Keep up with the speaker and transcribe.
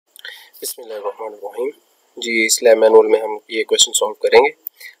बिस्मिल्लाहिर्रहमानिर्रहीम। जी, इस lab manual में हम ये क्वेश्चन सॉल्व करेंगे।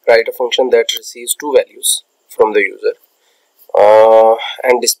 Right a function that receives to values from the user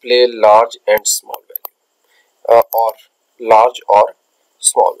and display large and small value और लार्ज और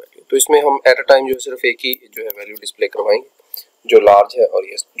स्मॉल वैल्यू। तो इसमें हम एट अ टाइम जो है सिर्फ एक ही जो है वैल्यू डिस्प्ले करवाएंगे, जो लार्ज है और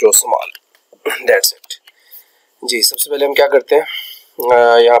ये जो स्मॉल। That's it. जी, सबसे पहले हम क्या करते हैं,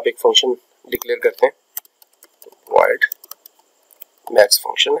 यहाँ पे एक फंक्शन डिक्लेयर करते हैं, वॉइड मैक्स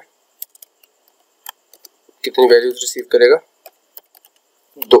फंक्शन है। कितनी वैल्यूज रिसीव करेगा?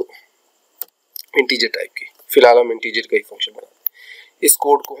 2 इंटीजर टाइप की। फिलहाल हम इंटीजर का ही फंक्शन बनाते हैं। इस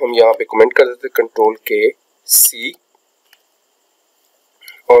कोड को हम यहाँ पे कमेंट कर देते हैं Ctrl+K+C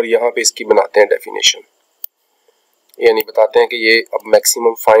और यहाँ पे इसकी बनाते हैं डेफिनेशन, यानी बताते हैं कि ये अब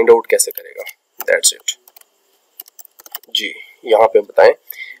मैक्सिमम फाइंड आउट कैसे करेगा। That's it. जी, यहाँ पे बताएं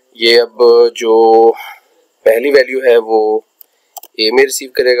ये अब जो पहली वैल्यू है वो ए में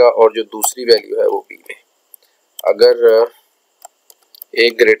रिसीव करेगा और जो दूसरी वैल्यू है वो बी में। अगर ए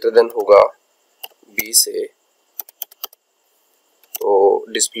ग्रेटर देन होगा बी से तो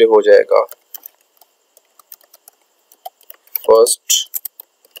डिस्प्ले हो जाएगा फर्स्ट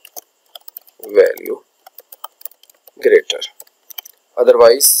वैल्यू ग्रेटर,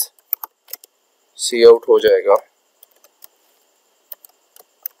 अदरवाइज सी आउट हो जाएगा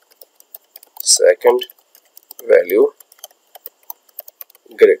सेकंड वैल्यू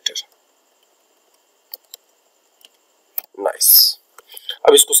ग्रेटर। नाइस।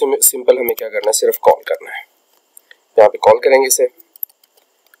 अब इसको सिंपल हमें क्या करना है, सिर्फ कॉल करना है। यहाँ पे कॉल करेंगे इसे।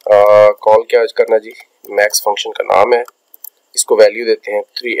 कॉल क्या करना जी, मैक्स फंक्शन का नाम है। इसको वैल्यू देते हैं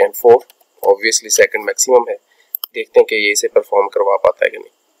 3 और 4। ऑब्वियसली सेकंड मैक्सिमम है। देखते हैं कि ये इसे परफॉर्म करवा पाता है कि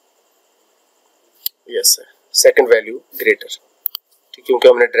नहीं। Yes sir, second value greater. ठीक, क्योंकि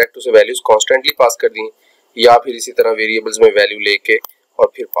हमने डायरेक्ट उसे वैल्यूज कॉन्स्टेंटली पास कर दी या फिर इसी तरह वेरिएबल्स में वैल्यू लेके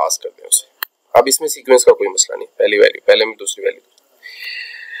और फिर पास कर दें उसे। अब इसमें सीक्वेंस का कोई मसला नहीं, पहली वैल्यू पहले में दूसरी वैल्यू,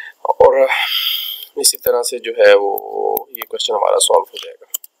 और इसी तरह से जो है वो ये क्वेश्चन हमारा सॉल्व हो जाएगा।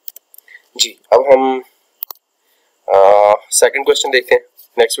 जी, अब हम सेकंड क्वेश्चन देखते हैं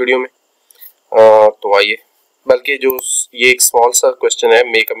नेक्स्ट वीडियो में। तो आइए, बल्कि जो ये एक स्मॉल सा क्वेश्चन है,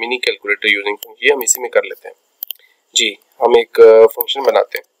 make a mini calculator using function, ये हम इसी में कर लेते हैं। जी, हम एक फंक्शन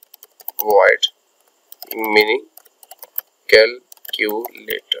बनाते हैं, वॉइड मिनी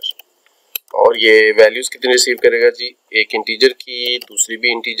कैलकुलेटर, और ये वैल्यूज कितनी रिसीव करेगा जी, एक इंटीजर की, दूसरी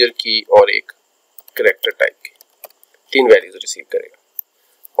भी इंटीजर की और एक कैरेक्टर टाइप की। 3 वैल्यूज रिसीव करेगा।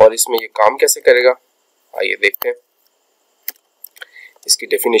 और इसमें ये काम कैसे करेगा, आइए देखते हैं। इसकी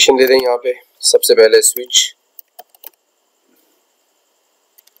डेफिनेशन दे दें यहाँ पे। सबसे पहले स्विच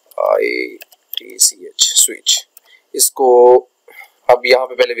स्विच, इसको अब यहाँ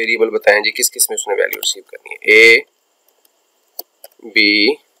पे पहले वेरिएबल बताएं जी किस किस में उसने वैल्यू रिसीव करनी है, ए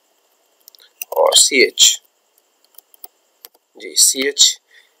बी और CH। जी, CH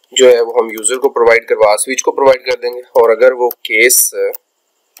जो है वो हम यूजर को प्रोवाइड करवा स्विच को प्रोवाइड कर देंगे। और अगर वो केस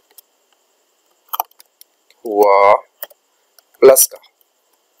हुआ प्लस का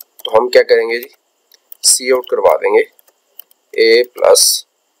तो हम क्या करेंगे जी, सी आउट करवा देंगे A प्लस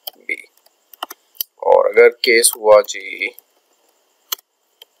B। और अगर केस हुआ जी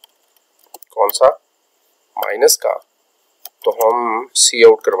कौन सा, माइनस का, तो हम सी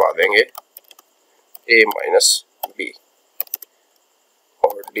आउट करवा देंगे A माइनस B।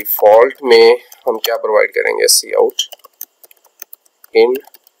 और डिफॉल्ट में हम क्या प्रोवाइड करेंगे, सी आउट इन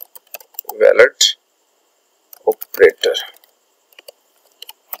वैलिड ऑपरेटर।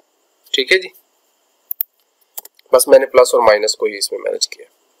 ठीक है जी, बस मैंने प्लस और माइनस को ही इसमें मैनेज किया।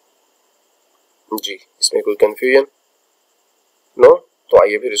 जी, इसमें कोई कंफ्यूजन नो? तो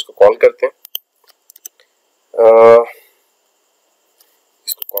आइए फिर इसको कॉल करते हैं।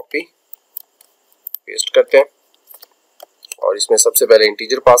 इसको कॉपी पेस्ट करते हैं और इसमें सबसे पहले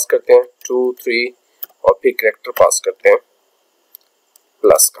इंटीजर पास करते हैं 2 3 और फिर कैरेक्टर पास करते हैं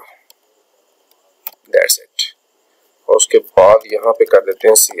प्लस का। That's it. और उसके बाद यहाँ पे कर देते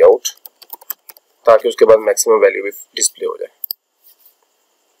हैं सी आउट, ताकि उसके बाद मैक्सिमम वैल्यू भी डिस्प्ले हो जाए।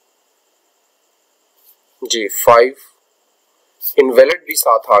 जी, 5 इनवैलिड भी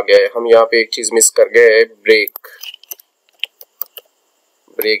साथ आ गया है। हम यहाँ पे एक चीज मिस कर गए, ब्रेक।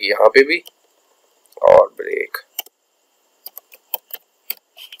 ब्रेक यहाँ पे भी और ब्रेक,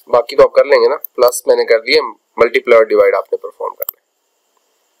 बाकी तो आप कर लेंगे ना। प्लस मैंने कर दिया, मल्टीप्लाई और डिवाइड आपने परफॉर्म करना है।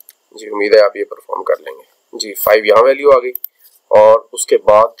 जी, उम्मीद है आप ये परफॉर्म कर लेंगे। जी, 5 यहाँ वैल्यू आ गई और उसके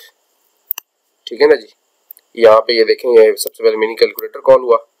बाद ठीक है ना जी, यहाँ पे ये देखेंगे सबसे पहले मिनी कैलकुलेटर कॉल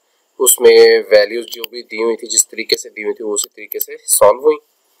हुआ, उसमें वैल्यूज जो भी दी हुई थी, जिस तरीके से दी हुई थी वो उसी तरीके से सॉल्व हुई।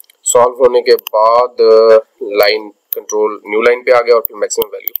 सॉल्व होने के बाद लाइन कंट्रोल न्यू लाइन पे आ गया और फिर मैक्सिमम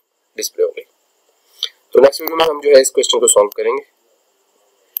वैल्यू डिस्प्ले हो गई। तो नेक्स्ट वीडियो में हम जो है इस क्वेश्चन को सॉल्व करेंगे।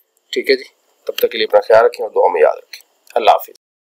 ठीक है जी, तब तक के लिए अपना ख्याल रखें और दुआ में याद रखें। अल्लाह हाफिज।